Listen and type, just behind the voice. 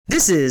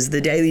This is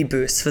the Daily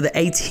Boost for the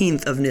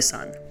 18th of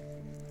Nissan.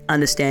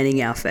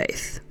 Understanding our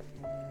faith.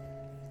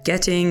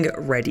 Getting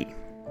ready.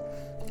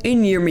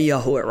 In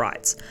Yirmiyahu it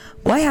writes,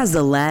 "Why has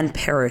the land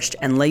perished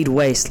and laid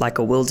waste like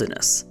a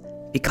wilderness?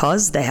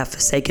 Because they have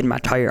forsaken my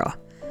Torah."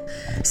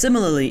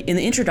 Similarly, in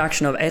the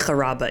introduction of Eicha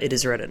Rabbah it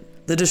is written,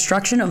 "The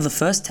destruction of the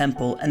first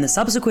temple and the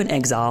subsequent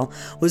exile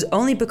was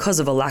only because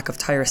of a lack of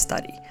Torah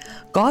study.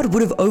 God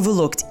would have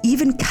overlooked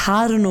even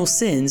cardinal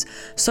sins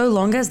so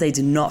long as they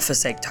did not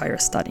forsake Torah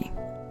study."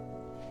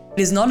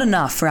 It is not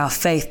enough for our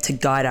faith to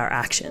guide our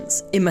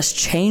actions. It must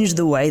change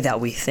the way that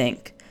we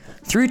think.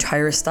 Through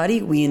Torah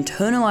study, we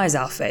internalize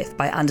our faith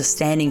by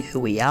understanding who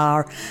we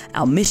are,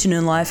 our mission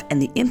in life, and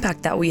the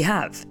impact that we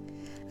have.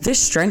 This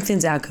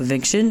strengthens our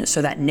conviction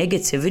so that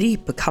negativity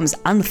becomes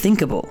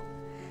unthinkable.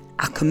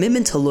 Our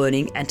commitment to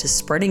learning and to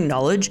spreading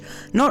knowledge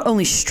not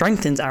only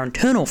strengthens our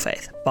internal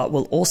faith, but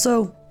will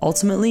also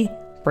ultimately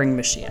bring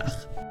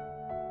Moshiach.